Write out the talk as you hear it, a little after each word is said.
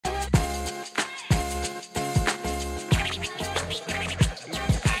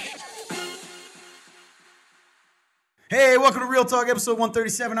Hey, welcome to Real Talk, episode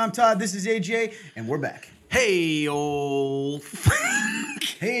 137. I'm Todd, this is AJ, and we're back. Hey, old.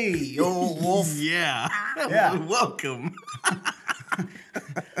 Hey, old wolf. Yeah. Welcome.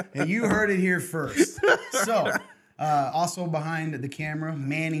 And you heard it here first. So, also behind the camera,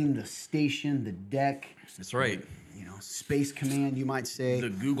 manning the station, the deck. That's right. You know, Space Command, you might say. The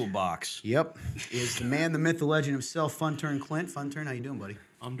Google box. Yep. Is the man, the myth, the legend himself, Fun Turn Clint. Fun Turn, how you doing, buddy?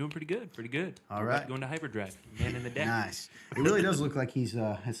 I'm doing pretty good. All right. Going to hyperdrive. Man in the deck. Nice. It really does look like he's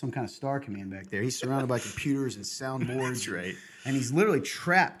has some kind of star command back there. He's surrounded by computers and soundboards. That's right. And he's literally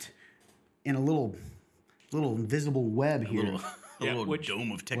trapped in a little invisible web here. A little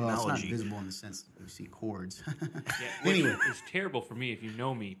dome of technology. Well, it's not visible in the sense that we see cords. Anyway, it's terrible for me if you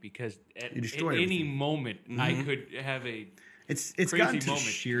know me because at any moment I could have a it's crazy gotten to moment.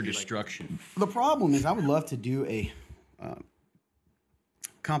 Sheer destruction. The problem is I would love to do a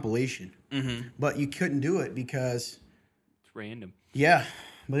compilation, but you couldn't do it because It's random. yeah,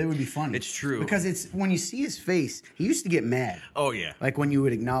 but it would be funny. It's true. Because it's when you see his face, he used to get mad. Oh, yeah. Like when you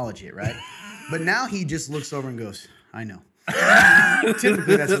would acknowledge it, right? But now he just looks over and goes, I know.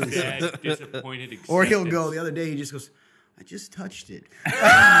 Typically that's what he says. Sad, disappointed. Or he'll acceptance. go, the other day he just goes, I just touched it.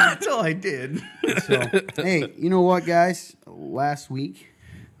 That's all I did. So, hey, you know what, guys? Last week,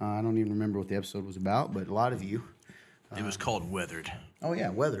 I don't even remember what the episode was about, but a lot of you. It was called Weathered. Oh, yeah,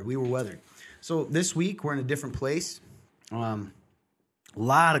 weathered. We were weathered. So this week, we're in a different place. A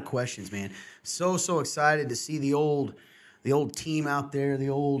lot of questions, man. So excited to see the old team out there, the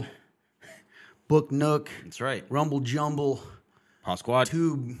old Book Nook, That's right. Rumble Jumble, Paw Squad.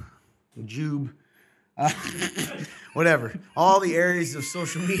 Tube, Jube, whatever. All the areas of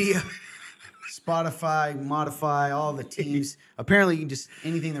social media, Spotify, Modify, all the teams. Apparently, you can just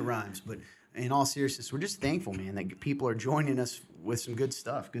anything that rhymes. But in all seriousness, we're just thankful, man, that people are joining us with some good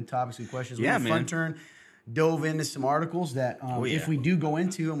stuff, good topics and questions. Yeah, we had Fun Turn dove into some articles that if we do go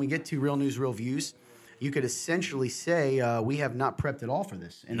into and we get to Real News, Real Views, you could essentially say we have not prepped at all for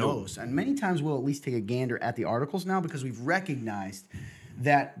this and those. And many times we'll at least take a gander at the articles now because we've recognized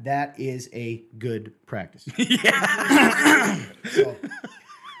that is a good practice. Yeah. So,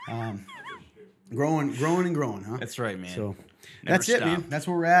 growing and growing, huh? That's right, man. So Never that's it, stop. man. That's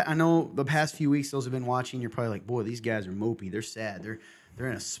where we're at. I know the past few weeks, those have been watching, you're probably like, boy, these guys are mopey. They're sad. They're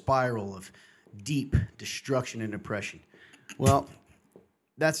in a spiral of deep destruction and depression. Well,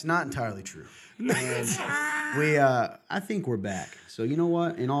 that's not entirely true. And I think we're back. So you know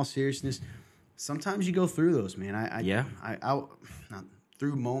what? In all seriousness, sometimes you go through those, man. I not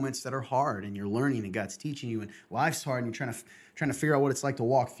through moments that are hard, and you're learning, and God's teaching you, and life's hard, and you're trying to figure out what it's like to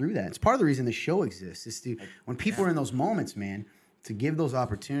walk through that. It's part of the reason the show exists is to when people are in those moments, man, to give those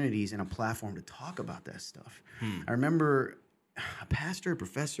opportunities and a platform to talk about that stuff. I remember a pastor, a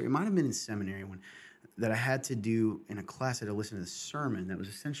professor, it might have been in seminary that I had to do in a class. I had to listen to this sermon that was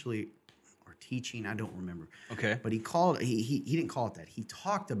essentially or teaching. I don't remember. Okay. But he didn't call it that. He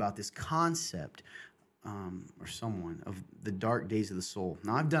talked about this concept or someone of the dark days of the soul.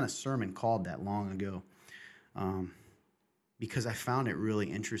 Now I've done a sermon called that long ago because I found it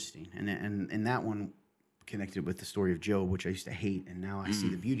really interesting, and that one connected with the story of Job, which I used to hate, and now I see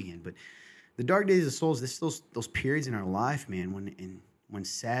the beauty in. But the dark days of the soul is those periods in our life, man, when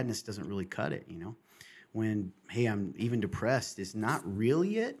sadness doesn't really cut it, you know? When, hey, I'm even depressed, it's not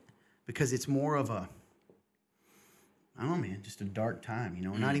really it, because it's more of a, I don't know, man, just a dark time, you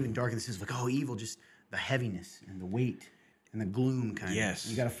know? Not even dark in the sense of like, oh, evil, just the heaviness and the weight and the gloom kind Yes.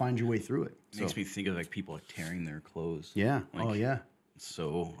 of. You got to find your way through it. Makes me think of like people like tearing their clothes. Yeah. Like, Oh, yeah.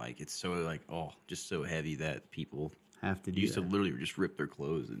 So it's so like just so heavy that people Have to do used that. to literally just rip their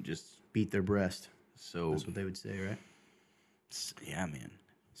clothes and just Beat their breast. so That's what they would say, right? yeah, man.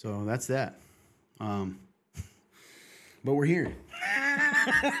 So that's that. But we're here.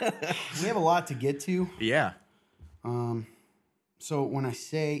 We have a lot to get to. Yeah. So when I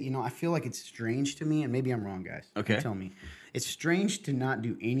say, you know, I feel like it's strange to me, and maybe I'm wrong, guys. Okay. Tell me. It's strange to not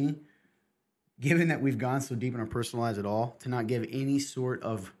do any, given that we've gone so deep in our personal lives at all, to not give any sort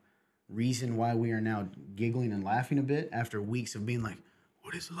of reason why we are now giggling and laughing a bit after weeks of being like,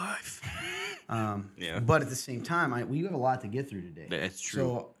 what is life? Yeah. But at the same time, we have a lot to get through today. That's true.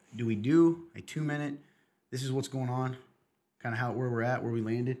 So do we do a 2-minute, this is what's going on, kind of where we're at, where we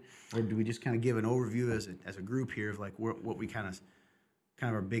landed? Or do we just kind of give an overview as a group here of like what we kind of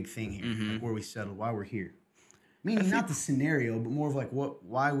our big thing here, like where we settled, why we're here? Meaning not the scenario, but more of like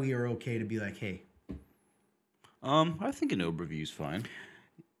why we are okay to be like, hey. I think an overview is fine.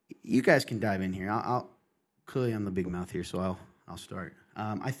 You guys can dive in here. I'll clearly I'm the big mouth here, so I'll start.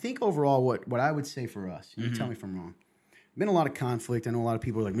 I think overall what I would say for us, you tell me if I'm wrong. Been a lot of conflict. I know a lot of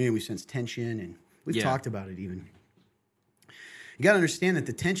people are like, man, we sense tension, and we've talked about it even. You got to understand that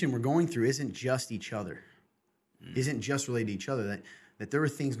the tension we're going through isn't just each other, isn't just related to each other. That there were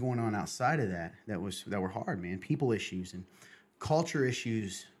things going on outside of that were hard, man. People issues and culture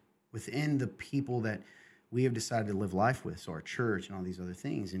issues within the people that we have decided to live life with, so our church and all these other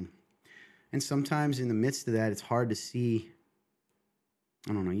things. And sometimes in the midst of that, it's hard to see,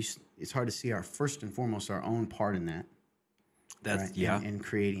 I don't know, it's hard to see first and foremost, our own part in that. That's, right? yeah. And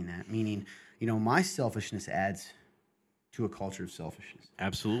creating that. Meaning, my selfishness adds to a culture of selfishness.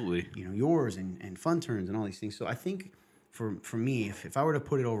 Absolutely. Yours and fun turns and all these things. So I think for me, if I were to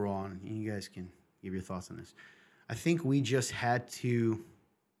put it overall, and you guys can give your thoughts on this, I think we just had to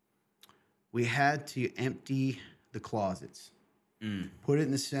empty the closets, put it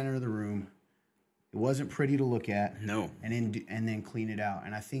in the center of the room. It wasn't pretty to look at. No. And then clean it out.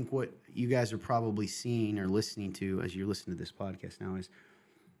 And I think what you guys are probably seeing or listening to as you're listening to this podcast now is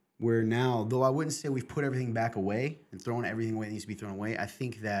we're now, though I wouldn't say we've put everything back away and thrown everything away that needs to be thrown away, I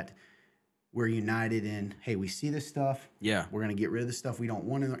think that we're united in, hey, we see this stuff. Yeah. We're going to get rid of the stuff we don't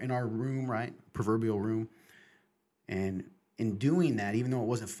want in our room, right? Proverbial room. And in doing that, even though it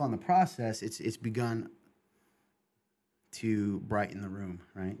wasn't fun, the process, it's begun to brighten the room,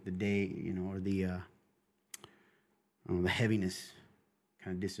 right? The day, or the heaviness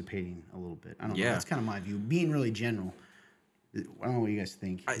kind of dissipating a little bit. I don't know. That's kind of my view. Being really general. I don't know what you guys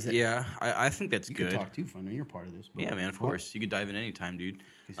think. I think that's good. You can talk too, Fun. You're part of this. Yeah, man, of course. You could dive in anytime, dude.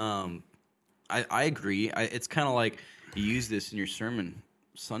 I agree. It's kind of like you use this in your sermon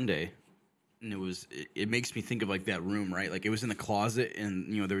Sunday, and it makes me think of like that room, right? Like it was in the closet,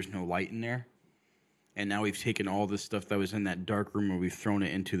 and there was no light in there, and now we've taken all this stuff that was in that dark room, and we've thrown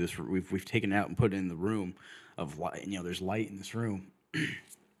it into this. We've taken it out and put it in the room of light. There's light in this room.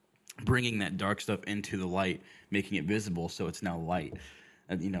 Bringing that dark stuff into the light, making it visible, so it's now light,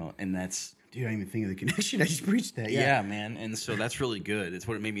 and that's. Dude, I didn't even think of the connection. I just preached that. Yeah, man, and so that's really good. It's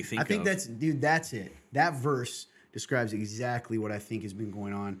what it made me think of. I think that's it. That verse describes exactly what I think has been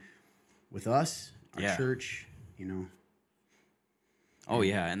going on with us, our church, Oh,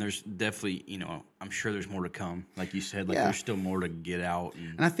 yeah, and there's definitely, I'm sure there's more to come. Like you said, there's still more to get out.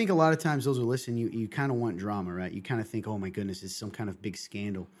 And I think a lot of times those are listening, you kind of want drama, right? You kind of think, oh, my goodness, it's some kind of big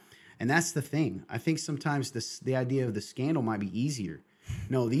scandal. And that's the thing. I think sometimes the idea of the scandal might be easier.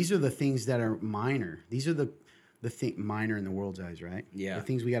 No, these are the things that are minor. These are the minor in the world's eyes, right? Yeah. The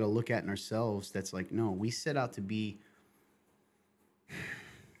things we got to look at in ourselves that's like, no, we set out to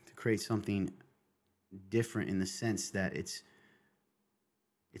create something different in the sense that it's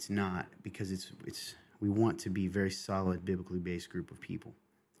not, because we want to be a very solid, biblically based group of people.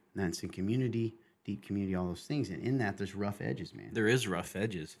 And that's in community, deep community, all those things. And in that, there's rough edges, man. There is rough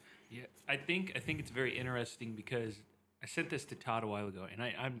edges. Yeah, I think it's very interesting because I sent this to Todd a while ago, and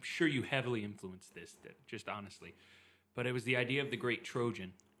I'm sure you heavily influenced this, just honestly. But it was the idea of the Great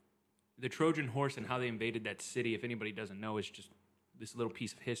Trojan. The Trojan horse and how they invaded that city, if anybody doesn't know, is just this little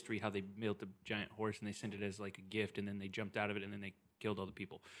piece of history, how they built a giant horse and they sent it as like a gift, and then they jumped out of it, and then they killed all the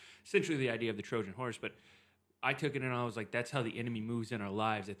people. Essentially the idea of the Trojan horse. But I took it and I was like, that's how the enemy moves in our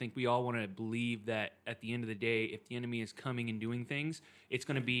lives. I think we all want to believe that at the end of the day, if the enemy is coming and doing things, it's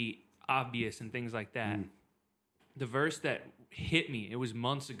going to be obvious and things like that. The verse that hit me, it was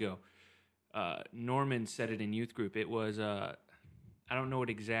months ago. Norman said it in youth group. It was, I don't know it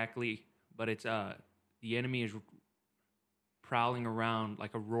exactly, but it's the enemy is prowling around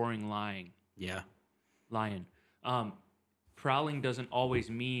like a roaring lion. Yeah. Lion. Prowling doesn't always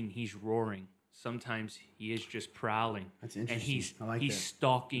mean he's roaring. Sometimes he is just prowling. That's interesting. And he's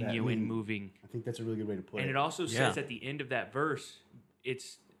stalking you and moving. I think that's a really good way to put it. And it also says at the end of that verse,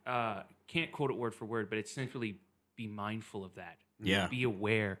 it's can't quote it word for word, but it's simply be mindful of that. Yeah. Be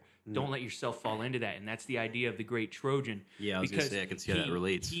aware. Don't let yourself fall into that. And that's the idea of the Great Trojan. Yeah, I was going to say, I can see how that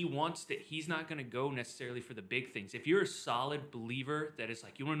relates. He wants to, he's not going to go necessarily for the big things. If you're a solid believer that is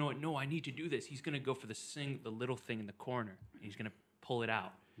like, you want to know what? No, I need to do this. He's going to go for the little thing in the corner. And he's going to pull it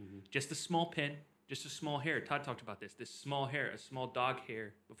out. Just a small pin, just a small hair. Todd talked about this. This small hair, a small dog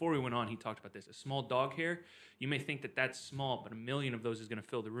hair. Before we went on, he talked about this. A small dog hair, you may think that that's small, but 1,000,000 of those is going to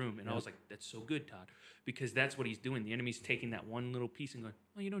fill the room. And I was like, that's so good, Todd. Because that's what he's doing. The enemy's taking that one little piece and going,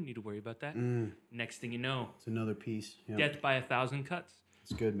 oh, you don't need to worry about that. Next thing you know, it's another piece. Yep. Death by 1,000 cuts.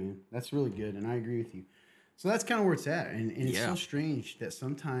 It's good, man. That's really good, and I agree with you. So that's kind of where it's at. And it's so strange that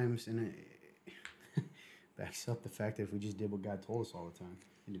sometimes, and it backs up the fact that if we just did what God told us all the time,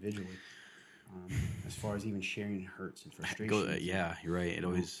 individually, as far as even sharing hurts and frustrations. Yeah, you're right. It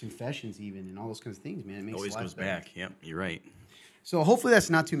always confessions, even, and all those kinds of things, man. It makes always goes back. Yep, you're right. So hopefully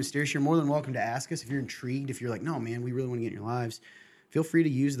that's not too mysterious. You're more than welcome to ask us if you're intrigued. If you're like, no, man, we really want to get in your lives, feel free to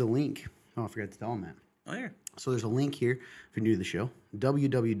use the link. Oh, I forgot to tell them that. Oh, yeah. So there's a link here if you're new to the show,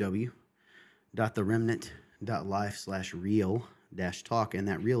 www.theremnant.life/real-talk, and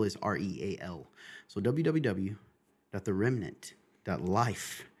that real is REAL. So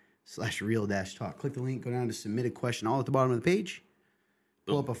www.theremnant.life/real-talk. Click the link, go down to submit a question all at the bottom of the page.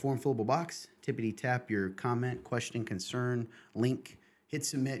 Pull up a form fillable box, tippity tap your comment, question, concern, link, hit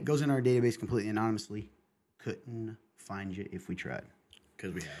submit, goes in our database completely anonymously. Couldn't find you if we tried.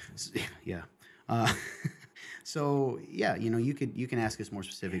 Because we have. Yeah. So yeah, you can ask us more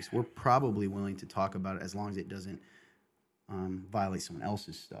specifics. We're probably willing to talk about it as long as it doesn't violate someone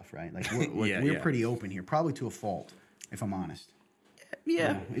else's stuff, right? Like we're pretty open here, probably to a fault, if I'm honest.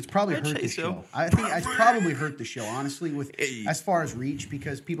 Yeah, It's probably hurt the show. I think it's probably hurt the show, honestly, with as far as reach,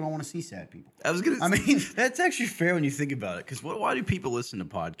 because people don't want to see sad people. I mean, that's actually fair when you think about it. Because why do people listen to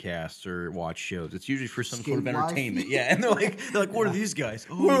podcasts or watch shows? It's usually for some sort of entertainment. Yeah, and they're like, what are these guys?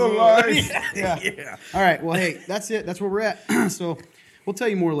 Yeah. All right. Well, hey, that's it. That's where we're at. So we'll tell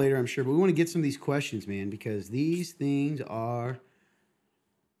you more later, I'm sure. But we want to get some of these questions, man, because these things are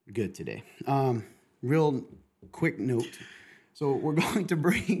good today. Real quick note. So we're going to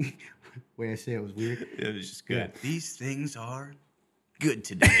bring. The way I say it was weird. It was just good. Yeah. These things are good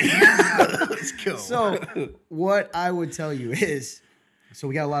today. Let's go. So what I would tell you is, so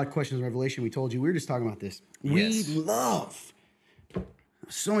we got a lot of questions on Revelation. We told you we were just talking about this. Yes. We love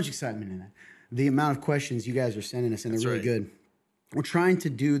so much excitement in that. The amount of questions you guys are sending us, and they're really good. We're trying to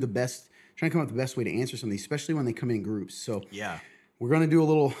do the best, trying to come up with the best way to answer some of these, especially when they come in groups. So yeah, we're going to do a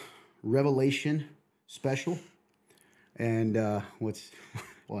little Revelation special. And what?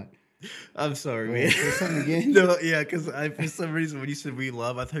 I'm sorry, man. Say something again? No, yeah, because for some reason when you said we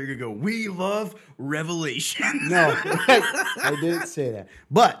love, I thought you were going to go, we love Revelation. No, I didn't say that.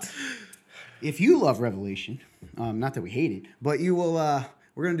 But if you love Revelation, not that we hate it, but you will,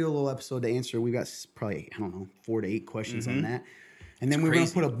 we're going to do a little episode to answer. We've got probably, 4 to 8 questions on that. And then we're going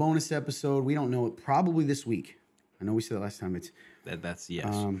to put a bonus episode. We don't know, probably this week. I know we said it last time. That's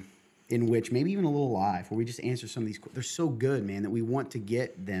yes. In which maybe even a little live where we just answer some of these. They're so good, man, that we want to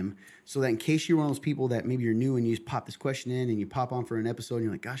get them so that in case you're one of those people that maybe you're new and you just pop this question in and you pop on for an episode and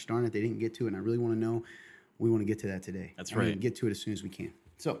you're like, gosh darn it, they didn't get to it and I really want to know. We want to get to that today. That's right. Get to it as soon as we can.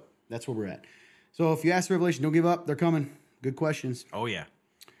 So that's where we're at. So if you ask Revelation, don't give up. They're coming. Good questions. Oh, yeah.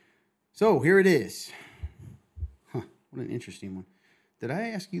 So here it is. What an interesting one. Did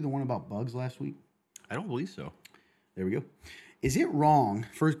I ask you the one about bugs last week? I don't believe so. There we go. Is it wrong,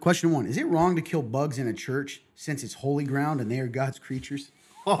 for question 1, is it wrong to kill bugs in a church since it's holy ground and they are God's creatures?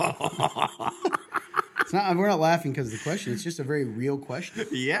 It's not. We're not laughing because of the question. It's just a very real question.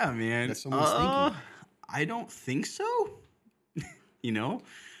 Yeah, man. That someone's thinking. I don't think so.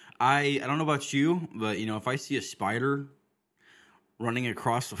 I don't know about you, but, if I see a spider running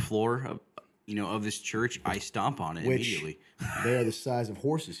across the floor of this church, I stomp on it immediately. They are the size of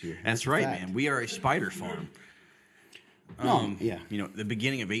horses here. That's right, man. We are a spider farm. Yeah. The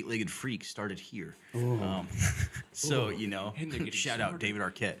beginning of 8-Legged Freak started here. So, shout out David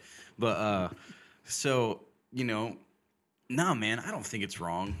Arquette. But, nah, man, I don't think it's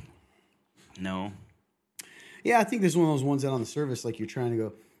wrong. No. Yeah, I think this is one of those ones that on the surface, like you're trying to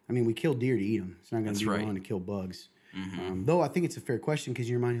go, we kill deer to eat them. It's not going to be wrong to kill bugs. Mm-hmm. Though I think it's a fair question because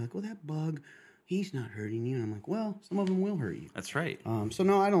in your mind, you're like, well, that bug, he's not hurting you. And I'm like, well, some of them will hurt you. That's right. So,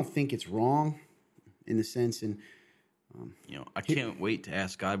 no, I don't think it's wrong in the sense and... I can't wait to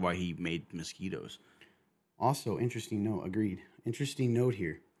ask God why he made mosquitoes. Also, interesting note. Agreed. Interesting note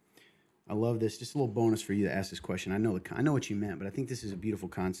here. I love this. Just a little bonus for you to ask this question. I know what you meant, but I think this is a beautiful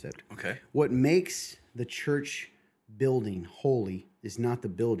concept. Okay. What makes the church building holy is not the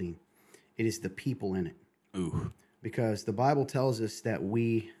building. It is the people in it. Ooh. Because the Bible tells us that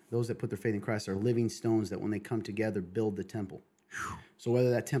those that put their faith in Christ, are living stones that when they come together, build the temple. Whew. So whether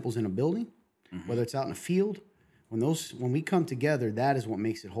that temple's in a building, whether it's out in a field, when we come together, that is what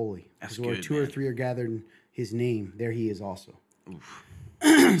makes it holy. That's good, where 2 or 3 are gathered in his name, there he is also.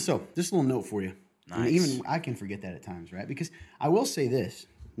 So, just a little note for you. Nice. And even I can forget that at times, right? Because I will say this.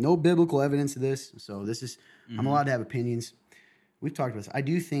 No biblical evidence of this. So, this is, I'm allowed to have opinions. We've talked about this. I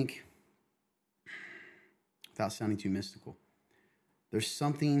do think, without sounding too mystical, there's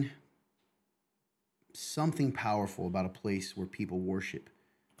something powerful about a place where people worship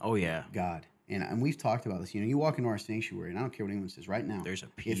God. And we've talked about this. You walk into our sanctuary, and I don't care what anyone says right now. There's a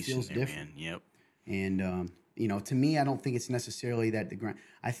peace it feels in there, different. Man. Yep. And, to me, I don't think it's necessarily that the ground.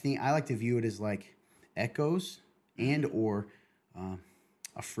 I like to view it as like echoes and or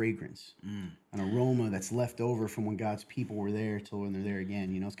a fragrance, an aroma that's left over from when God's people were there till when they're there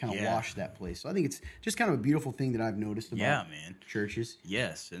again. It's kind of washed that place. So I think it's just kind of a beautiful thing that I've noticed about churches.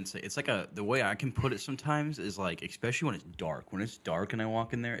 Yes, and it's like the way I can put it sometimes is like, especially when it's dark. When it's dark and I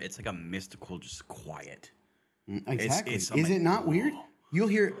walk in there, it's like a mystical, just quiet. Exactly. Is it not weird? You'll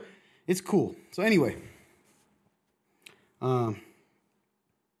hear. It's cool. So anyway. Oh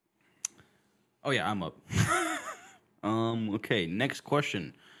yeah, I'm up. Okay, next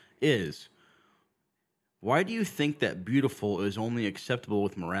question is, why do you think that beautiful is only acceptable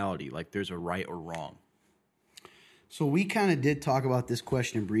with morality? Like there's a right or wrong? So we kind of did talk about this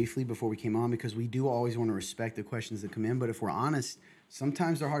question briefly before we came on, because we do always want to respect the questions that come in. But if we're honest,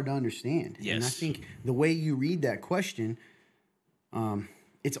 sometimes they're hard to understand. Yes. And I think the way you read that question,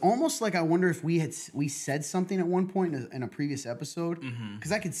 it's almost like I wonder if we said something at one point in a previous episode,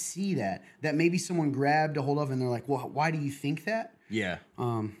 because I could see that maybe someone grabbed a hold of and they're like, well, why do you think that? Yeah.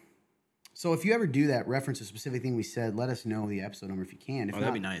 So if you ever do that, reference a specific thing we said, let us know the episode number if you can. If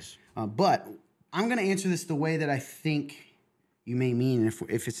that'd be nice. But I'm going to answer this the way that I think you may mean. And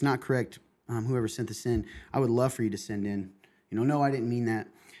if it's not correct, whoever sent this in, I would love for you to send in, no, I didn't mean that.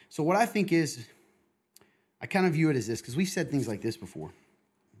 So what I think is, I kind of view it as this, because we've said things like this before.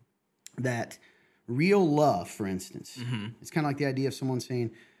 That real love, for instance, it's kind of like the idea of someone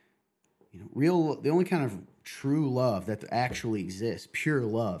saying, the only kind of true love that actually exists, pure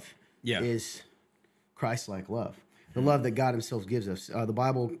love, is Christ-like love. The love that God himself gives us. The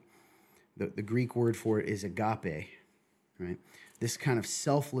Bible, the Greek word for it is agape, right? This kind of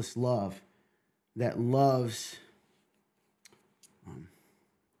selfless love that loves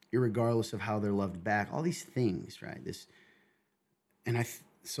irregardless of how they're loved back. All these things, right?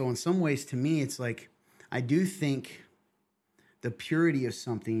 So in some ways, to me, it's like, I do think the purity of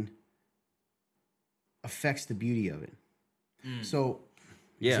something affects the beauty of it. So,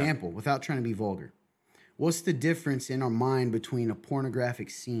 example, without trying to be vulgar, what's the difference in our mind between a pornographic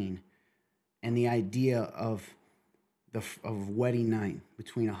scene and the idea of wedding night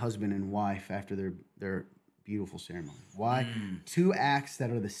between a husband and wife after their beautiful ceremony? Why? Two acts that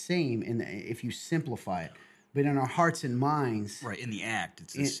are the same if you simplify it. But in our hearts and minds... Right, in the act,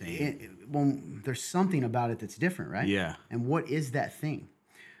 it's the same. There's something about it that's different, right? Yeah. And what is that thing?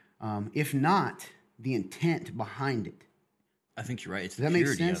 If not, the intent behind it. I think you're right. It's Does the that make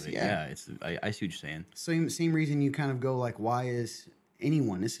purity sense? of it. Yeah. I see what you're saying. Same reason you kind of go like, why is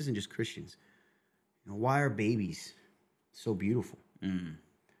anyone... This isn't just Christians. Why are babies so beautiful?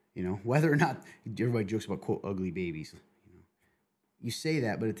 Whether or not... Everybody jokes about, quote, ugly babies. You say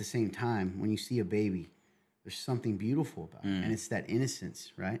that, but at the same time, when you see a baby... There's something beautiful about it, and it's that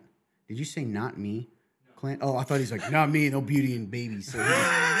innocence, right? Did you say not me, Clint? Oh, I thought he's like, not me, no beauty in babies. So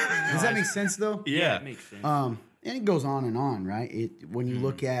does that make sense, though? Yeah, it makes sense. And it goes on, right? When you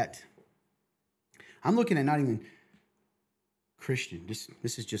look at... I'm looking at not even Christian.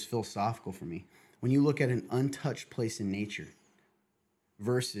 This is just philosophical for me. When you look at an untouched place in nature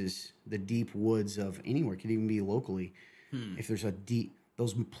versus the deep woods of anywhere, it could even be locally, if there's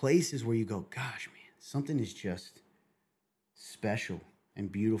those places where you go, gosh, man, something is just special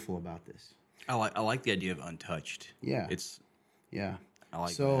and beautiful about this. I like the idea of untouched. Yeah. I like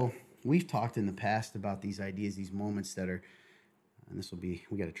so we've talked in the past about these ideas, these moments that are, and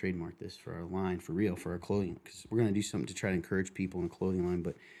we got to trademark this for our line, for real, for our clothing, because we're going to do something to try to encourage people in the clothing line,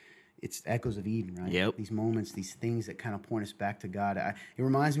 but it's echoes of Eden, right? Yep. These moments, these things that kind of point us back to God. It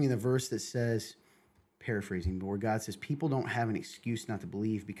reminds me of the verse that says, paraphrasing, but where God says, people don't have an excuse not to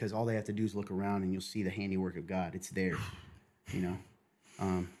believe because all they have to do is look around and you'll see the handiwork of God. It's there, even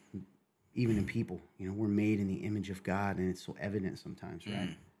in people, we're made in the image of God, and it's so evident sometimes,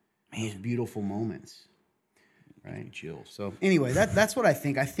 right? Those beautiful moments, right? Chills. So anyway, that's what I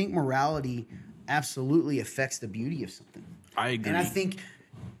think. I think morality absolutely affects the beauty of something. I agree. And I think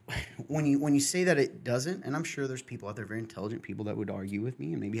when you say that it doesn't, and I'm sure there's people out there, very intelligent people, that would argue with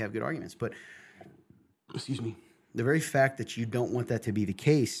me and maybe have good arguments, but excuse me, the very fact that you don't want that to be the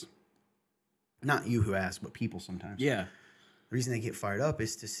case, not you who ask, but people sometimes. Yeah. The reason they get fired up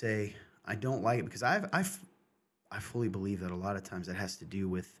is to say, I don't like it, because I fully believe that a lot of times that has to do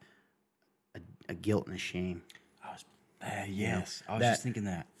with a guilt and a shame. I was just thinking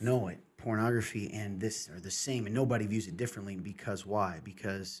that. No, pornography and this are the same, and nobody views it differently. Because why?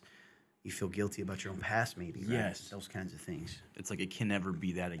 Because you feel guilty about your own past, maybe. Right? Yes. Those kinds of things. It's like it can never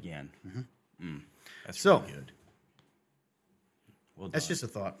be that again. That's So, really good. Well done. That's just a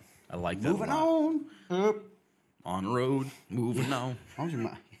thought. I like that. Moving on. On road. Moving on. How's your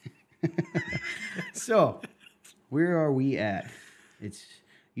mind? So, where are we at?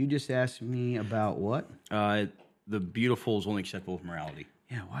 You just asked me about what? The beautiful is only acceptable with morality.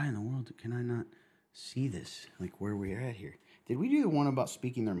 yeah, why in the world can I not see this? Like where we're at here. Did we do the one about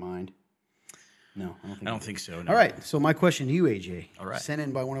speaking their mind? No, I don't think. I don't think so. No. All right. So my question to you, AJ, All right. sent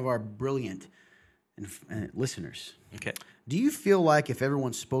in by one of our brilliant listeners. Okay. Do you feel like if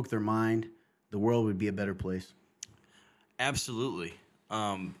everyone spoke their mind, the world would be a better place? Absolutely.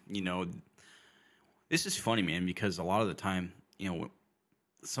 You know, this is funny, man, because a lot of the time, you know,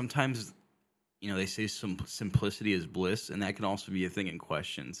 sometimes, you know, they say some simplicity is bliss, and that can also be a thing in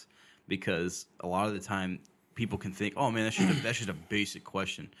questions, because a lot of the time people can think, oh man, that's just a basic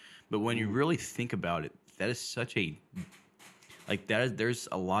question, but when you really think about it, that is such a there's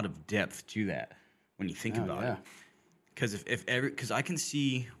a lot of depth to that when you think about it. Because I can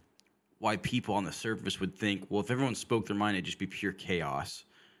see why people on the surface would think, well, if everyone spoke their mind, it'd just be pure chaos.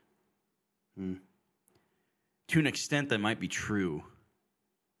 To an extent, that might be true,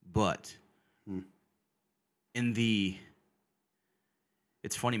 but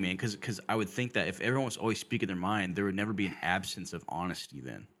it's funny, man, because I would think that if everyone was always speaking their mind, there would never be an absence of honesty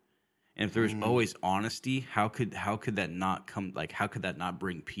then. And if there was always honesty, how could that not come? Like, how could that not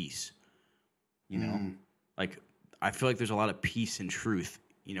bring peace? You know, like I feel like there's a lot of peace in truth.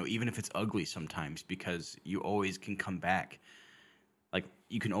 You know, even if it's ugly sometimes, because you always can come back. Like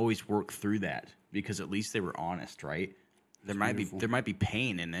you can always work through that because at least they were honest, right? There might be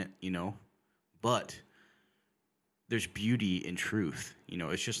pain in it, you know, but there's beauty in truth. You know,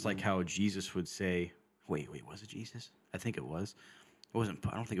 it's just like how Jesus would say, wait, was it Jesus? I think it was. It wasn't.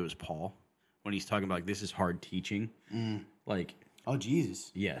 I don't think it was Paul when he's talking about like, this is hard teaching. Like, oh,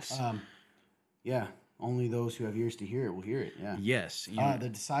 Jesus. yes, Yeah. Only those who have ears to hear it will hear it. Yeah. yes. You know, The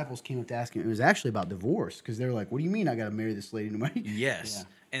disciples came up to ask him. It was actually about divorce because they were like, "What do you mean I got to marry this lady?" yes,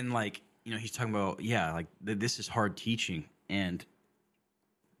 and like you know, he's talking about like this is hard teaching, and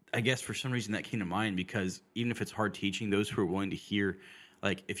I guess for some reason that came to mind because even if it's hard teaching, those who are willing to hear,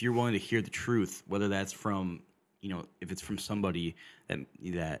 like if you're willing to hear the truth, whether that's from you know, if it's from somebody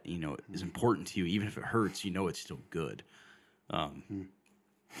that you know is important to you, even if it hurts, you know it's still good.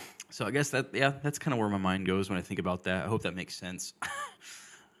 So I guess that's kind of where my mind goes when I think about that. I hope that makes sense.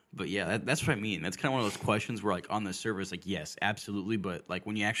 But yeah, that's what I mean. That's kind of one of those questions where, like, on the surface, like, yes, absolutely. But like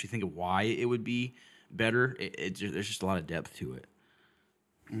when you actually think of why it would be better, there's just a lot of depth to it.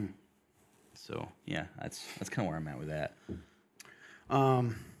 So yeah, that's kind of where I'm at with that.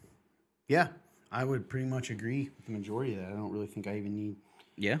 Yeah, I would pretty much agree with the majority of that. I don't really think I even need.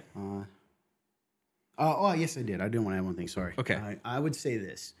 Yeah. Oh, yes, I did. I didn't want to add one thing. Sorry. Okay. I would say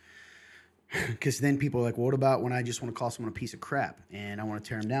this. Because then people are like, well, what about when I just want to call someone a piece of crap and I want to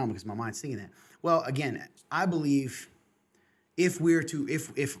tear them down because my mind's thinking that? Well, again, I believe if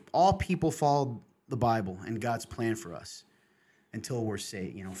all people follow the Bible and God's plan for us until we're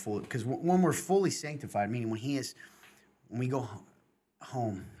saved, you know, fully, because when we're fully sanctified, meaning when we go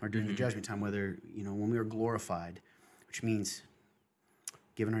home or during the judgment time, whether, you know, when we are glorified, which means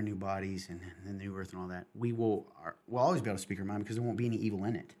given our new bodies and the new earth and all that, we'll always be able to speak our mind because there won't be any evil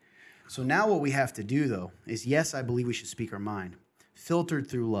in it. So now what we have to do, though, is yes, I believe we should speak our mind, filtered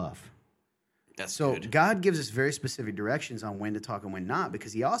through love. That's so good. God gives us very specific directions on when to talk and when not,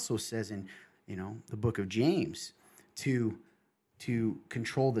 because he also says in, you know, the book of James to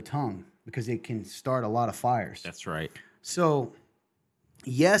control the tongue because it can start a lot of fires. That's right. So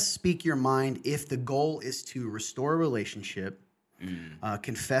yes, speak your mind if the goal is to restore a relationship,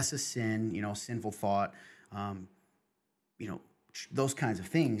 confess a sin, you know, sinful thought, you know, those kinds of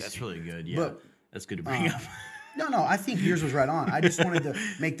things. That's really good. Yeah, but, that's good to bring up. No, I think yours was right on. I just wanted to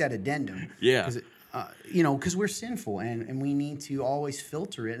make that addendum. Yeah. You know, because we're sinful and we need to always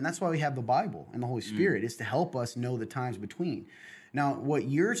filter it. And that's why we have the Bible and the Holy Spirit is to help us know the times between. Now, what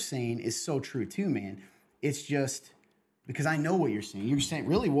you're saying is so true too, man. It's just because I know what you're saying. You're saying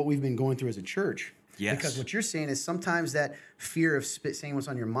really what we've been going through as a church. Yes. Because what you're saying is sometimes that fear of saying what's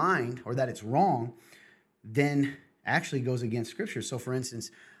on your mind or that it's wrong then actually goes against Scripture. So, for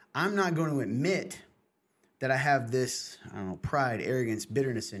instance, I'm not going to admit that I have this, I don't know, pride, arrogance,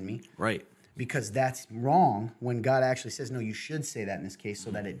 bitterness in me. Right. Because that's wrong when God actually says, no, you should say that in this case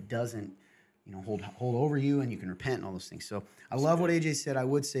so that it doesn't, you know, hold over you and you can repent and all those things. So I love what AJ said. I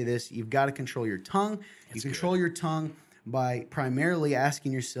would say this. You've got to control your tongue. You control your tongue by primarily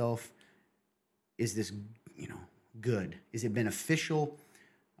asking yourself, is this, you know, good? Is it beneficial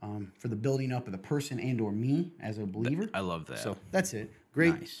for the building up of the person and or me as a believer? I love that. So that's it.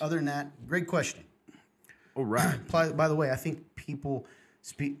 Great. Nice. Other than that, great question. All right. By the way, I think people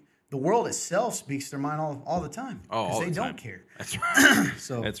speak. The world itself speaks their mind all the time. Oh, all they the time. don't care. That's right.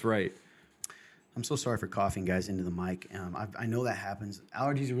 So That's right. I'm so sorry for coughing, guys, into the mic. I know that happens.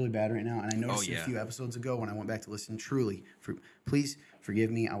 Allergies are really bad right now, and I noticed yeah. a few episodes ago when I went back to listen. Truly, please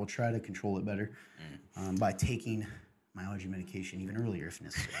forgive me. I will try to control it better by taking my allergy medication even earlier if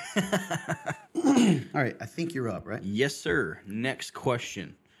necessary. All right, I think you're up, right? Yes, sir. Next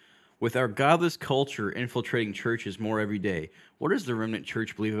question. With our godless culture infiltrating churches more every day, what does the remnant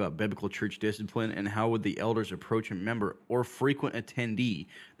church believe about biblical church discipline, and how would the elders approach a member or frequent attendee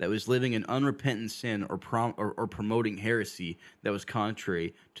that was living in unrepentant sin or promoting heresy that was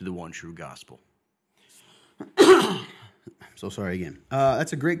contrary to the one true gospel? So sorry again.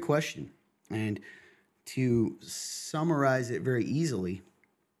 That's a great question. And to summarize it very easily,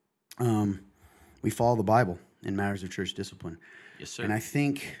 we follow the Bible in matters of church discipline. Yes, sir. And I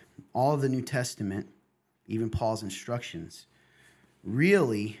think all of the New Testament, even Paul's instructions,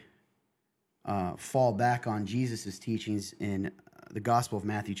 really fall back on Jesus' teachings in the Gospel of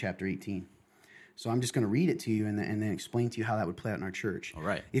Matthew chapter 18. So I'm just going to read it to you and then explain to you how that would play out in our church. All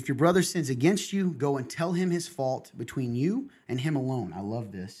right. If your brother sins against you, go and tell him his fault between you and him alone. I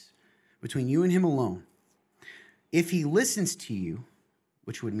love this. Between you and him alone. If he listens to you,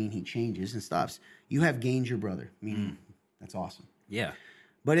 which would mean he changes and stops, you have gained your brother, meaning that's awesome. Yeah.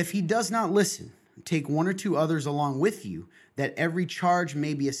 But if he does not listen, take one or two others along with you, that every charge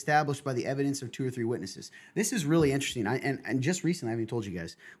may be established by the evidence of 2 or 3 witnesses. This is really interesting. And just recently, I haven't told you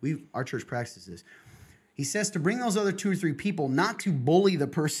guys, our church practices this. He says to bring those other 2 or 3 people, not to bully the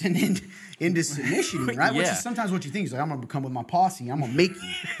person into submission, right? Which Yeah. is sometimes what you think. He's like, I'm going to come with my posse. I'm going to make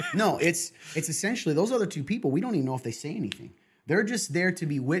you. No, it's essentially those other 2 people, we don't even know if they say anything. They're just there to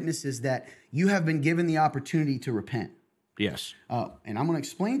be witnesses that you have been given the opportunity to repent. Yes. And I'm going to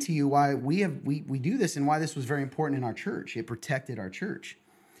explain to you why we do this and why this was very important in our church. It protected our church.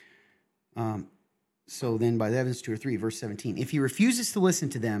 So then by the evidence 2 or 3, verse 17, if he refuses to listen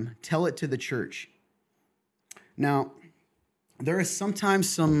to them, tell it to the church. Now, there is sometimes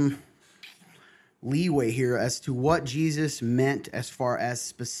some leeway here as to what Jesus meant as far as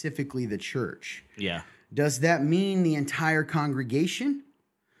specifically the church. Yeah. Does that mean the entire congregation?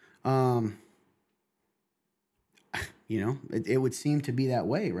 It would seem to be that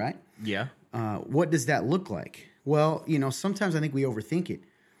way, right? Yeah. What does that look like? Well, sometimes I think we overthink it.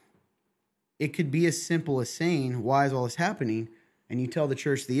 It could be as simple as saying, why is all this happening? And you tell the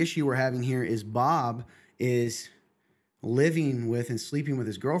church, the issue we're having here is Bob is living with and sleeping with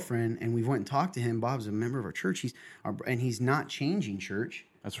his girlfriend, and we went and talked to him. Bob's a member of our church, and he's not changing, church.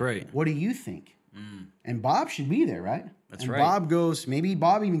 That's right. What do you think? And Bob should be there, right? That's and right. Bob goes, maybe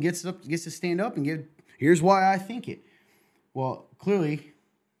Bob even gets to stand up and give, here's why I think it. Well, clearly,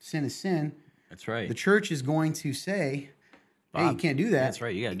 sin is sin. That's right. The church is going to say, hey, Bob, you can't do that. that's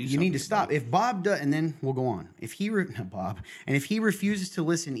right. You gotta do You need to something stop. If Bob does, and then we'll go on. If he refuses to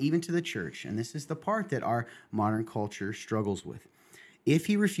listen even to the church, and this is the part that our modern culture struggles with. If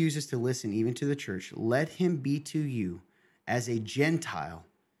he refuses to listen even to the church, let him be to you as a Gentile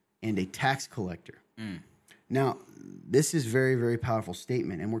and a tax collector. Now, this is very, very powerful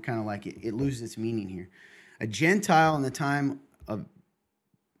statement, and we're kind of like, it loses its meaning here. A Gentile in the time of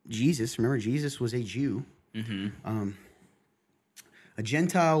Jesus, remember, Jesus was a Jew. A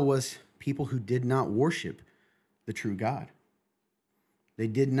Gentile was people who did not worship the true God. They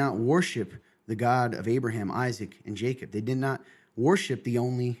did not worship the God of Abraham, Isaac, and Jacob. They did not worship the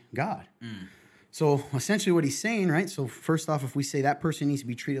only God. So essentially what he's saying, right? So first off, if we say that person needs to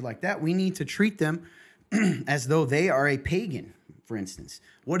be treated like that, we need to treat them as though they are a pagan, for instance.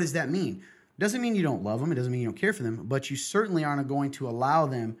 What does that mean? Doesn't mean you don't love them. It doesn't mean you don't care for them. But you certainly aren't going to allow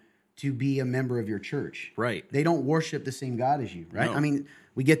them to be a member of your church. Right. They don't worship the same God as you, right? No. I mean,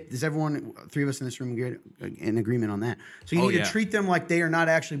 does everyone, 3 of us in this room, get in agreement on that? So you need to treat them like they are not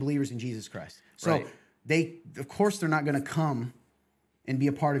actually believers in Jesus Christ. So Right. of course, they're not going to come and be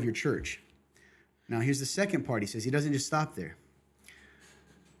a part of your church. Now, here's the second part. He says, he doesn't just stop there.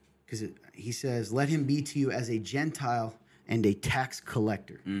 Because he says, let him be to you as a Gentile and a tax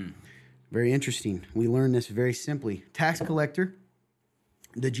collector. Very interesting. We learn this very simply. Tax collector,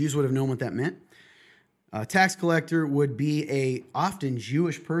 the Jews would have known what that meant. A tax collector would be a often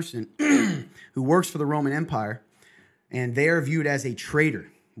Jewish person who works for the Roman Empire, and they are viewed as a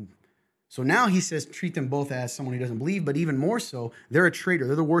traitor. So now he says treat them both as someone who doesn't believe, but even more so, they're a traitor.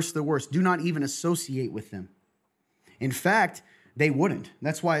 They're the worst of the worst. Do not even associate with them. In fact, they wouldn't.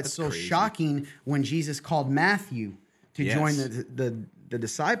 That's why it's so crazy. shocking when Jesus called Matthew to Yes. join the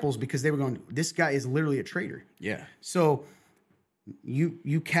disciples, because they were going, this guy is literally a traitor. Yeah. So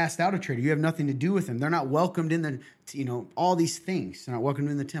you cast out a traitor. You have nothing to do with them. They're not welcomed in all these things. They're not welcomed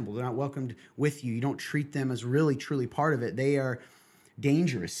in the temple. They're not welcomed with you. You don't treat them as really, truly part of it. They are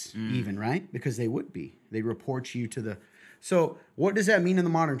dangerous, even, right? Because they would be. They report you to the... So what does that mean in the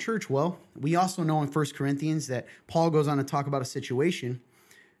modern church? Well, we also know in 1 Corinthians that Paul goes on to talk about a situation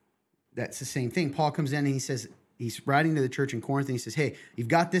that's the same thing. Paul comes in and he says, he's writing to the church in Corinth and he says, hey, you've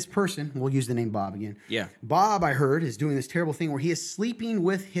got this person. We'll use the name Bob again. Yeah. Bob, I heard, is doing this terrible thing where he is sleeping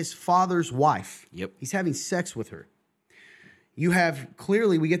with his father's wife. Yep. He's having sex with her. You have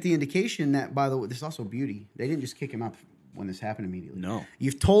clearly, we get the indication that, by the way, there's also beauty. They didn't just kick him out when this happened immediately. No.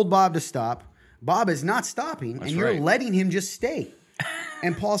 You've told Bob to stop. Bob is not stopping, That's and you're right. letting him just stay.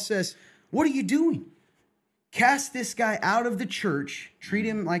 And Paul says, what are you doing? Cast this guy out of the church, treat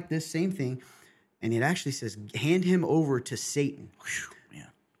him like this, same thing. And it actually says, hand him over to Satan. Whew, man.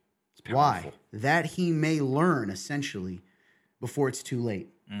 It's Why? powerful. That he may learn, essentially, before it's too late.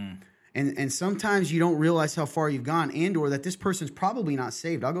 And sometimes you don't realize how far you've gone and or that this person's probably not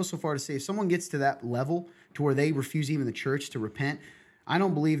saved. I'll go so far to say if someone gets to that level to where they refuse even the church to repent, I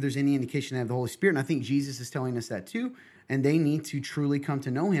don't believe there's any indication they have the Holy Spirit. And I think Jesus is telling us that too. And they need to truly come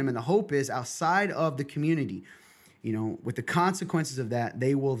to know him. And the hope is outside of the community, you know, with the consequences of that,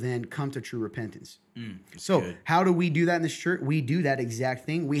 they will then come to true repentance. So good. how do we do that in this church? We do that exact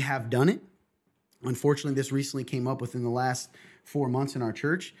thing. We have done it. Unfortunately, this recently came up within the last 4 months in our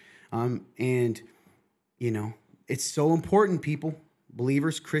church. And, you know, it's so important, people,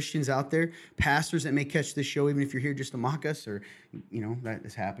 believers, Christians out there, pastors that may catch this show, even if you're here just to mock us or, you know, that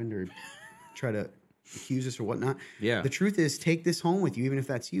has happened or try to accuse us or whatnot. Yeah. The truth is, take this home with you, even if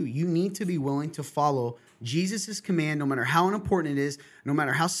that's you. You need to be willing to follow Jesus' command, no matter how unimportant it is, no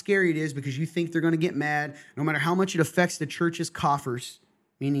matter how scary it is because you think they're going to get mad, no matter how much it affects the church's coffers,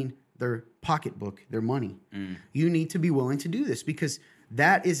 meaning their pocketbook, their money. You need to be willing to do this because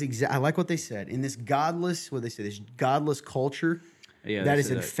that is I like what they said. In this godless, what they say, this godless culture Yeah, that they is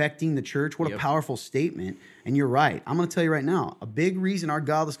said that. infecting the church. What a Yep. powerful statement. And you're right. I'm going to tell you right now, a big reason our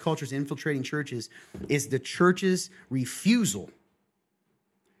godless culture is infiltrating churches is the church's refusal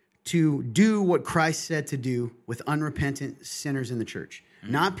to do what Christ said to do with unrepentant sinners in the church.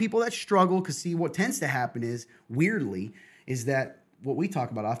 Not people that struggle, because see, what tends to happen is, weirdly, is that what we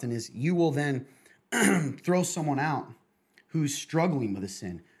talk about often is you will then throw someone out who's struggling with a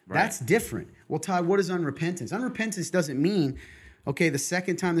sin. That's different. Well, Ty, what is unrepentance? Unrepentance doesn't mean, okay, the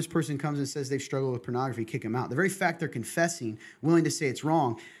second time this person comes and says they've struggled with pornography, kick them out. The very fact they're confessing, willing to say it's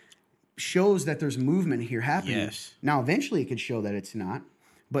wrong, shows that there's movement here happening. Yes. Now, eventually it could show that it's not.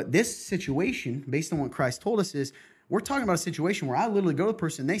 But this situation, based on what Christ told us, is we're talking about a situation where I literally go to the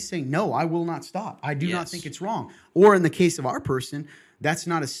person, they say, no, I will not stop. I do not Yes. think it's wrong. Or in the case of our person, that's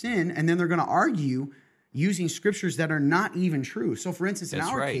not a sin. And then they're going to argue using scriptures that are not even true. So, for instance, in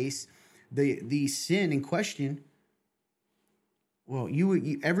That's our right. case, the sin in question, well,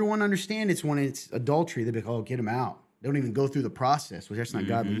 everyone understand it's when it's adultery. They'd be like, oh, get him out. They don't even go through the process, which that's not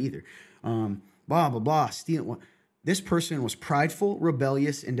godly either. Blah, blah, blah, stealing. This person was prideful,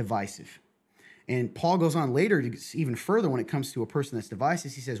 rebellious, and divisive. And Paul goes on later to even further when it comes to a person that's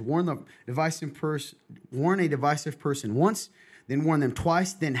divisive. He says, warn a divisive person once, then warn them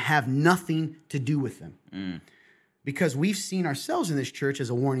twice, then have nothing to do with them. Because we've seen ourselves in this church as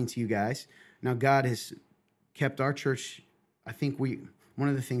a warning to you guys. Now, God has kept our church, I think one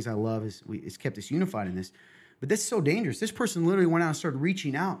of the things I love is it's kept us unified in this. But that's so dangerous. This person literally went out and started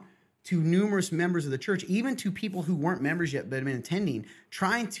reaching out to numerous members of the church, even to people who weren't members yet but had been attending,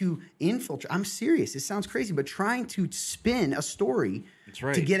 trying to infiltrate. I'm serious. It sounds crazy, but trying to spin a story That's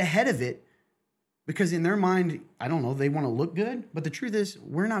right. to get ahead of it. Because in their mind, I don't know, they want to look good. But the truth is,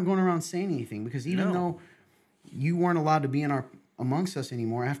 we're not going around saying anything. Because even though you weren't allowed to be amongst us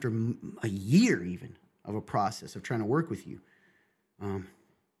anymore after a year even of a process of trying to work with you,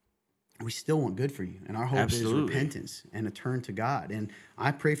 we still want good for you. And our hope Absolutely. is repentance and a turn to God. And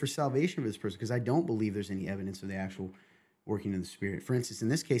I pray for salvation for this person because I don't believe there's any evidence of the actual working of the Spirit. For instance, in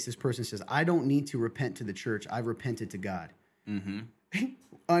this case, this person says, I don't need to repent to the church. I've repented to God.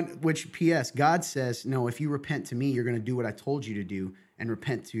 Which, P.S., God says, no, if you repent to me, you're going to do what I told you to do and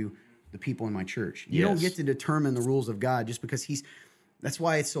repent to the people in my church. You don't Yes. get to determine the rules of God just because that's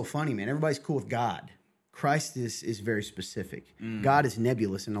why it's so funny, man. Everybody's cool with God. Christ is very specific. God is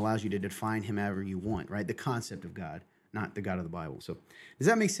nebulous and allows you to define him however you want, right? The concept of God, not the God of the Bible. So does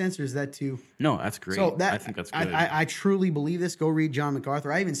that make sense or is that too? No, that's great. So I think that's good. I truly believe this. Go read John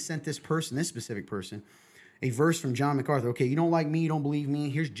MacArthur. I even sent this specific person, a verse from John MacArthur. Okay, you don't like me, you don't believe me.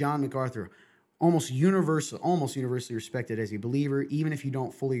 Here's John MacArthur, almost universally respected as a believer, even if you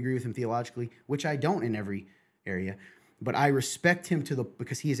don't fully agree with him theologically, which I don't in every area. But I respect him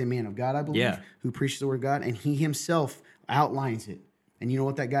because he is a man of God, I believe, who preaches the word of God, and he himself outlines it. And you know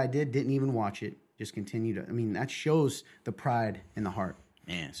what that guy did? Didn't even watch it. just continue to. I mean, that shows the pride in the heart.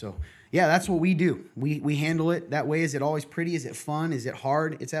 Man. So yeah, that's what we do. We handle it that way. Is it always pretty? Is it fun? Is it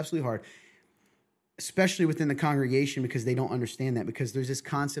hard? It's absolutely hard, especially within the congregation, because they don't understand that, because there's this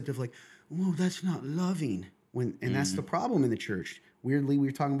concept of like, well, that's not loving. And that's the problem in the church. Weirdly, we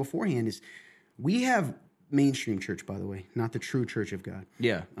were talking beforehand, is we have mainstream church, by the way, not the true church of God.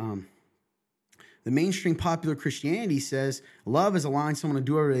 Yeah. The mainstream popular Christianity says love is allowing someone to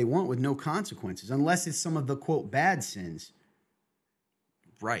do whatever they want with no consequences, unless it's some of the, quote, bad sins,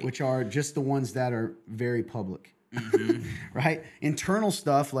 Right. which are just the ones that are very public, right? Internal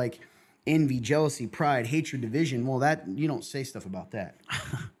stuff like envy, jealousy, pride, hatred, division, well, that you don't say stuff about that.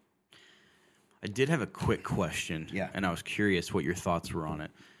 I did have a quick question. Yeah. And I was curious what your thoughts were on it.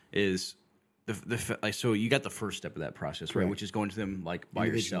 Is so you got the first step of that process, right? Correct. Which is going to them like by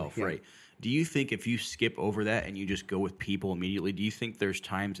Individually, yourself, yeah. right? Do you think if you skip over that and you just go with people immediately, do you think there's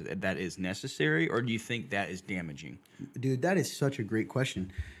times that is necessary, or do you think that is damaging? Dude, that is such a great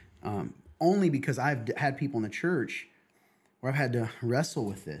question. Only because I've had people in the church where I've had to wrestle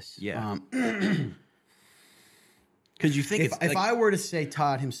with this. Yeah. Because you think If I were to say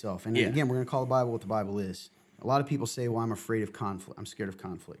Todd himself, and Yeah. again, we're going to call the Bible what the Bible is. A lot of people say, well, I'm afraid of conflict. I'm scared of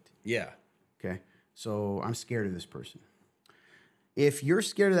conflict. yeah. Okay. So I'm scared of this person. If you're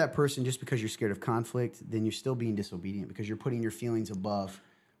scared of that person just because you're scared of conflict, then you're still being disobedient, because you're putting your feelings above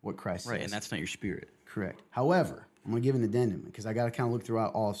what Christ Right, says. and that's not your spirit. Correct. However, I'm going to give an addendum, because I got to kind of look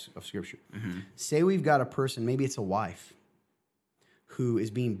throughout all of Scripture. Mm-hmm. Say we've got a person, maybe it's a wife, who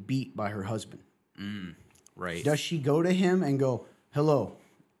is being beat by her husband. Right. Does she go to him and go, hello,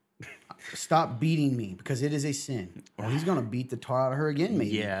 stop beating me because it is a sin? Or he's going to beat the tar out of her again,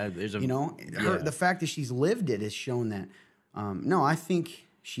 maybe. Yeah, there's a The fact that she's lived it has shown that. No, I think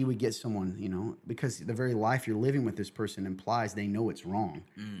she would get someone, because the very life you're living with this person implies they know it's wrong.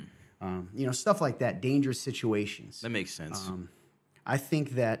 Stuff like that, dangerous situations. That makes sense. I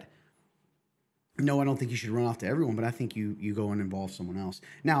think that, no, I don't think you should run off to everyone, but I think you go and involve someone else.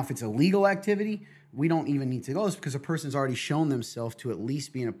 Now, if it's a legal activity, we don't even need to go this, because a person's already shown themselves to at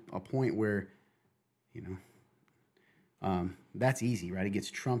least be in a point where, that's easy, right? It gets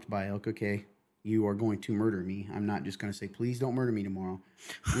trumped by, okay, you are going to murder me. I'm not just going to say, please don't murder me tomorrow.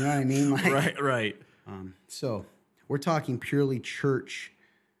 You know what I mean? Like, right. So we're talking purely church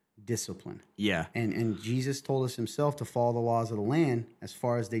discipline. Yeah. And Jesus told us himself to follow the laws of the land as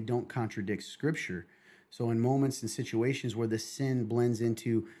far as they don't contradict Scripture. So in moments and situations where the sin blends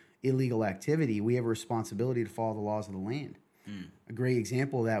into illegal activity, we have a responsibility to follow the laws of the land. A great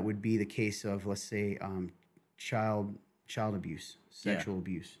example of that would be the case of, let's say, child abuse, sexual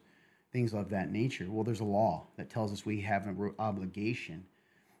abuse, things of that nature. Well, there's a law that tells us we have an obligation.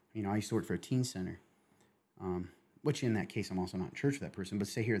 I used to work for a teen center. Which in that case, I'm also not in church with that person, but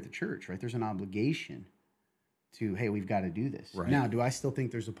say here at the church, right? There's an obligation to, hey, we've got to do this. Right. Now, do I still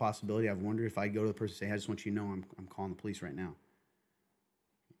think there's a possibility? I've wondered if I go to the person and say, I just want you to know I'm calling the police right now.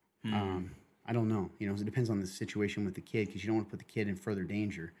 I don't know. It depends on the situation with the kid, because you don't want to put the kid in further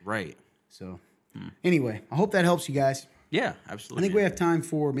danger. Right. So anyway, I hope that helps you guys. Yeah, I absolutely. think we have time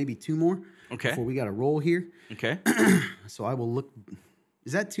for maybe 2 more. Okay. Before we got to roll here. Okay. So I will look.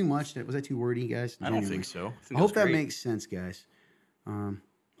 Is that too much? Was that too wordy, guys? I don't think so. I hope that makes sense, guys.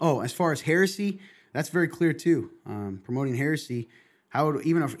 As far as heresy, that's very clear too. Promoting heresy, how would,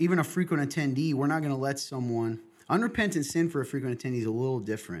 even a frequent attendee, we're not going to let someone unrepentant sin for a frequent attendee is a little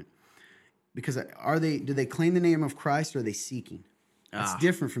different, because do they claim the name of Christ, or are they seeking? That's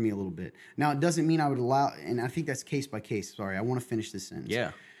different for me a little bit. Now, it doesn't mean I would allow, and I think that's case by case. Sorry, I want to finish this sentence.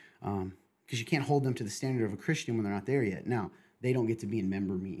 Yeah. Because you can't hold them to the standard of a Christian when they're not there yet. Now, they don't get to be in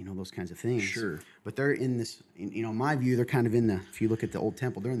member meet, those kinds of things. Sure. But they're in this, in my view, they're kind of if you look at the old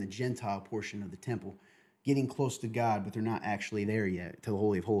temple, they're in the Gentile portion of the temple, getting close to God, but they're not actually there yet, to the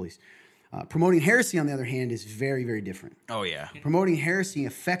Holy of Holies. Promoting heresy, on the other hand, is very, very different. Oh, yeah. Promoting heresy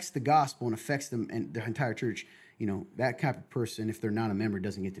affects the gospel and affects them and the entire church. That kind of person, if they're not a member,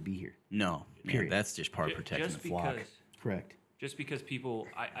 doesn't get to be here. No. Period. Yeah, that's just part of protecting the flock. Correct. Just because people,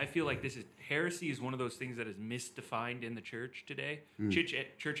 I feel like heresy is one of those things that is misdefined in the church today.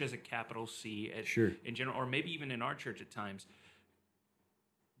 Church has a capital C in general, or maybe even in our church at times.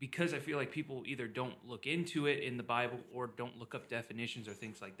 Because I feel like people either don't look into it in the Bible or don't look up definitions or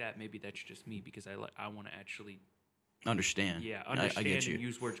things like that. Maybe that's just me, because I want to actually understand. Yeah, understand I get you. and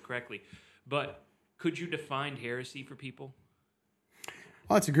use words correctly. But could you define heresy for people?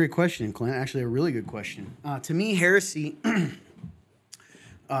 Oh, that's a great question, Clint. Actually, a really good question. To me, heresy,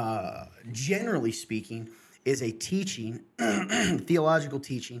 generally speaking, is a teaching, theological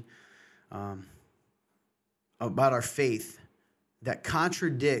teaching about our faith that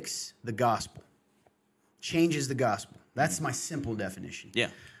contradicts the gospel. changes the gospel. That's my simple definition. Yeah.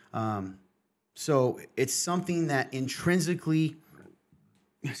 So it's something that intrinsically,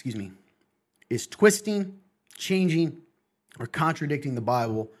 is twisting, changing, or contradicting the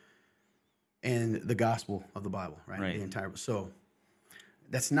Bible and the gospel of the Bible, right? Right. The entire. So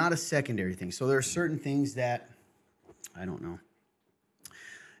that's not a secondary thing. So there are certain things that, I don't know.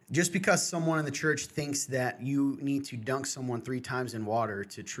 Just because someone in the church thinks that you need to dunk someone 3 times in water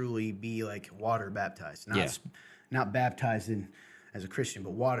to truly be like water baptized, not baptized as a Christian,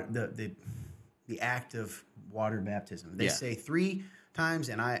 but water, the act of water baptism. They say 3 times,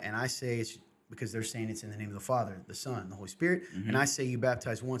 and I say it's because they're saying it's in the name of the Father, the Son, the Holy Spirit, and I say you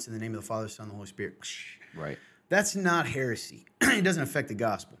baptize once in the name of the Father, the Son, the Holy Spirit. Right. That's not heresy. It doesn't affect the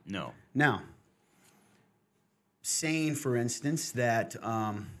gospel. No. Now, saying, for instance, that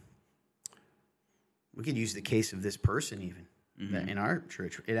we could use the case of this person even that in our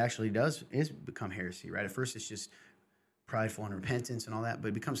church, it actually is become heresy, right? At first, it's just prideful and repentance and all that, but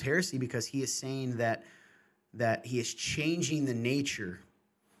it becomes heresy because he is saying that he is changing the nature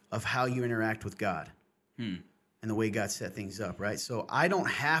of how you interact with God and the way God set things up, right? So I don't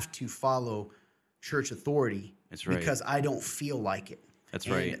have to follow church authority because I don't feel like it. That's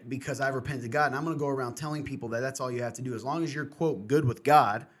right. Because I've repented to God, and I'm going to go around telling people that that's all you have to do. As long as you're, quote, good with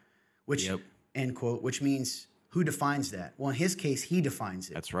God, which, end quote, which means who defines that? Well, in his case, he defines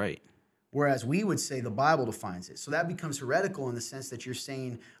it. That's right. Whereas we would say the Bible defines it. So that becomes heretical in the sense that you're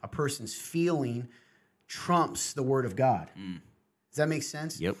saying a person's feeling trumps the word of God. Does that make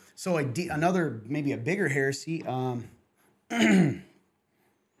sense? Yep. So another, maybe a bigger heresy. Oh,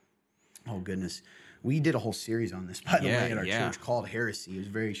 goodness. We did a whole series on this, by the way, at our church called Heresy. It was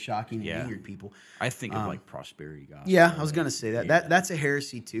very shocking and angered people. I think of like prosperity gospel. Yeah, I was going to say that. That's a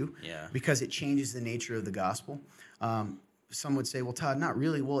heresy too. Yeah. Because it changes the nature of the gospel. Some would say, well, Todd, not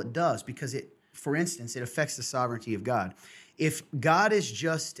really. Well, it does because for instance, it affects the sovereignty of God. If God is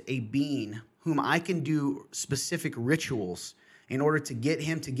just a being whom I can do specific rituals in order to get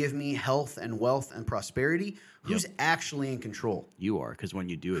him to give me health and wealth and prosperity, who's actually in control? You are, because when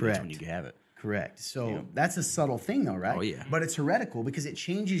you do it, that's when you have it. Correct. So that's a subtle thing, though, right? Oh, yeah. But it's heretical because it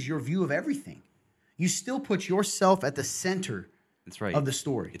changes your view of everything. You still put yourself at the center of the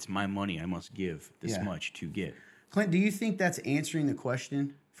story. It's my money. I must give this much to get. Clint, do you think that's answering the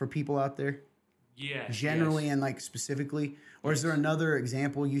question for people out there? Yeah. Generally and like specifically? Or is there another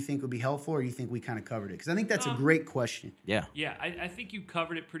example you think would be helpful, or you think we kind of covered it? Because I think that's a great question. Yeah. Yeah, I think you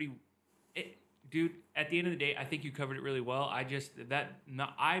covered it pretty... Dude, at the end of the day, I think you covered it really well.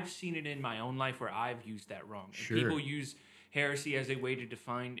 I've seen it in my own life where I've used that wrong. Sure. People use heresy as a way to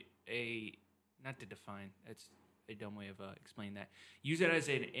define that's a dumb way of explaining that. Use it as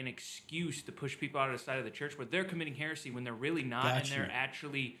an excuse to push people out of the side of the church where they're committing heresy when they're really not, and they're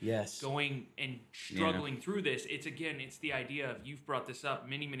actually going and struggling through this. It's the idea of, you've brought this up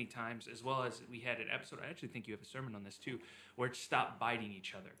many, many times, as well as we had an episode. I actually think you have a sermon on this too, where it's stop biting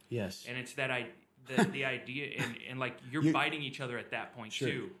each other. Yes. And it's that the idea, and like you're biting each other at that point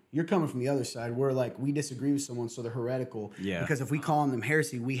too. You're coming from the other side where like we disagree with someone, so they're heretical. Yeah. Because if we call them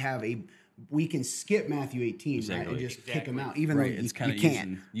heresy, we can skip Matthew 18 right, and just kick them out, even though you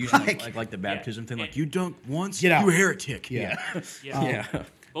can't. Using like the baptism thing, like you dunk once, get out. You heretic. Yeah.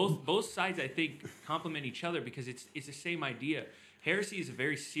 Both sides, I think, complement each other because it's the same idea. Heresy is a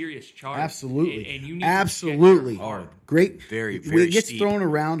very serious charge. Absolutely. And you need absolutely. to great. Very, very It gets steep. thrown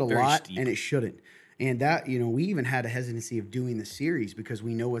around a lot, steep. and it shouldn't. And that, we even had a hesitancy of doing the series because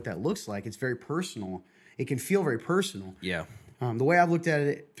we know what that looks like. It's very personal. It can feel very personal. Yeah. The way I've looked at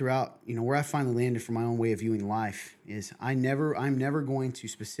it throughout, where I finally landed for my own way of viewing life is I'm never going to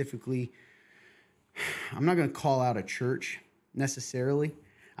specifically, I'm not going to call out a church necessarily.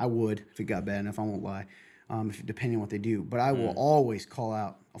 I would if it got bad enough, I won't lie, depending on what they do. But I will always call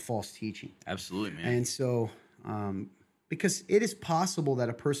out a false teaching. Absolutely, man. And so, because it is possible that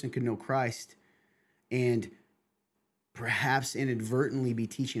a person could know Christ and perhaps inadvertently be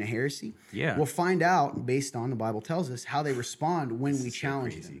teaching a heresy. Yeah. We'll find out, based on the Bible tells us, how they respond when we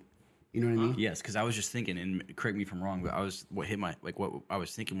challenge them. You know what I mean? Yes, because I was just thinking, and correct me if I'm wrong, but what I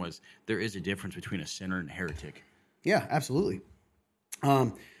was thinking was there is a difference between a sinner and a heretic. Yeah, absolutely.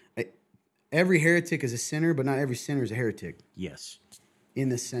 Every heretic is a sinner, but not every sinner is a heretic. Yes. In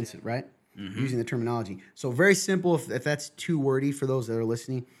this sense, right? Using the terminology. So very simple, if that's too wordy for those that are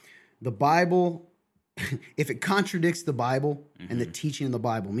listening. The Bible, if it contradicts the Bible and the teaching of the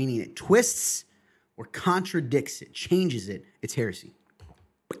Bible, meaning it twists or contradicts it, changes it, it's heresy.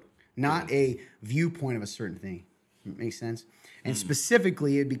 Not a viewpoint of a certain thing. Makes sense? And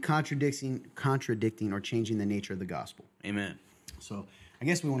specifically, it'd be contradicting or changing the nature of the gospel. Amen. So I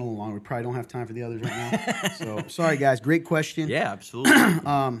guess we went a little long. We probably don't have time for the others right now. So sorry, guys. Great question. Yeah, absolutely.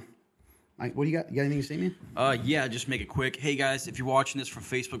 Mike, what do you got? You got anything to say, man? Yeah, just make it quick. Hey guys, if you're watching this from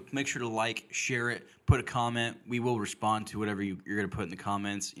Facebook, make sure to like, share it, put a comment. We will respond to whatever you're going to put in the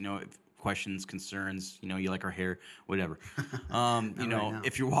comments. You know, if questions, concerns, you know, you like our hair, whatever. You know,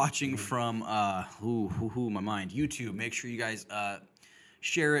 if you're watching from my mind, YouTube, make sure you guys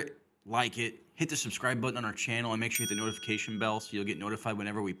share it, like it, hit the subscribe button on our channel, and make sure you hit the notification bell so you'll get notified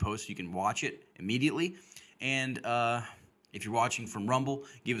whenever we post so you can watch it immediately. And if you're watching from Rumble,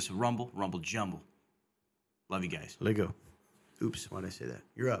 give us a Rumble Jumble. Love you guys. Lego. Oops, why did I say that?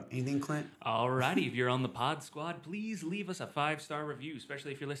 You're up. Anything, Clint? Alrighty, if you're on the Pod Squad, please leave us a 5-star review,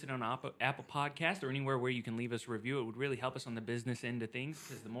 especially if you're listening on Apple Podcast or anywhere where you can leave us a review. It would really help us on the business end of things,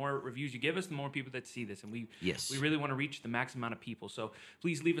 because the more reviews you give us, the more people that see this, and we really want to reach the max amount of people. So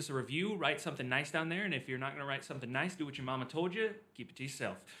please leave us a review, write something nice down there, and if you're not going to write something nice, do what your mama told you, keep it to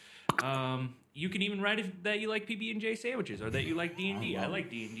yourself. You can even write that you like PB&J sandwiches or that you like D&D. I like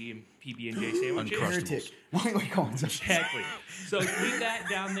D&D and PB&J sandwiches. Heretic. Why are we calling them? Exactly. So leave that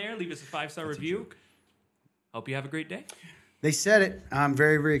down there. Leave us a 5-star review. Hope you have a great day. They said it. I'm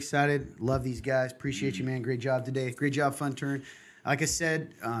very, very excited. Love these guys. Appreciate you, man. Great job today. Great job, Fun Turn. Like I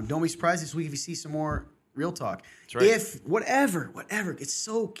said, don't be surprised this week if you see some more Real Talk. That's right. If whatever, it's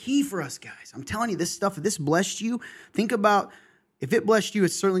so key for us, guys. I'm telling you, this stuff, if this blessed you, think about, if it blessed you,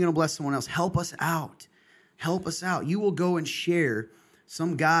 it's certainly going to bless someone else. Help us out. Help us out. You will go and share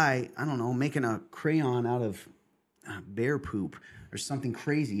some guy, I don't know, making a crayon out of bear poop or something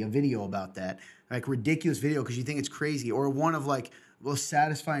crazy, a video about that, like ridiculous video because you think it's crazy, or one of like those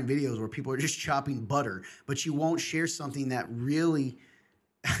satisfying videos where people are just chopping butter, but you won't share something that really,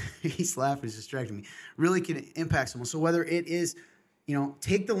 he's laughing, he's distracting me, really can impact someone. So whether it is, you know,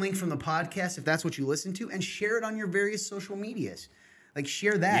 take the link from the podcast if that's what you listen to and share it on your various social medias. Like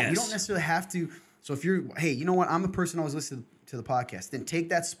share that. Yes. You don't necessarily have to. So if you're, hey, you know what? I'm the person always listening to the podcast. Then take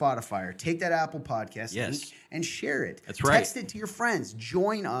that Spotify or take that Apple Podcast link and share it. That's right. Text it to your friends.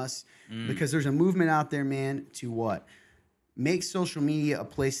 Join us because there's a movement out there, man, to what? Make social media a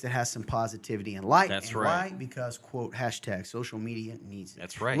place that has some positivity and light. That's and right. Why? Because, quote, hashtag social media needs it.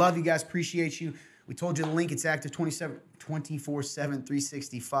 That's right. Love you guys. Appreciate you. We told you the link. It's active 24/7,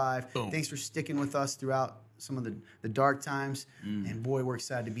 365. Boom. Thanks for sticking with us throughout some of the dark times. And boy, we're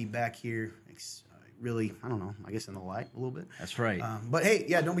excited to be back here. Really, I don't know, I guess in the light a little bit. That's right. But hey,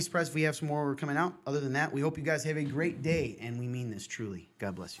 yeah, don't be surprised if we have some more coming out. Other than that, we hope you guys have a great day. And we mean this truly.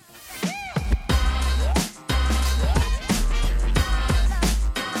 God bless you.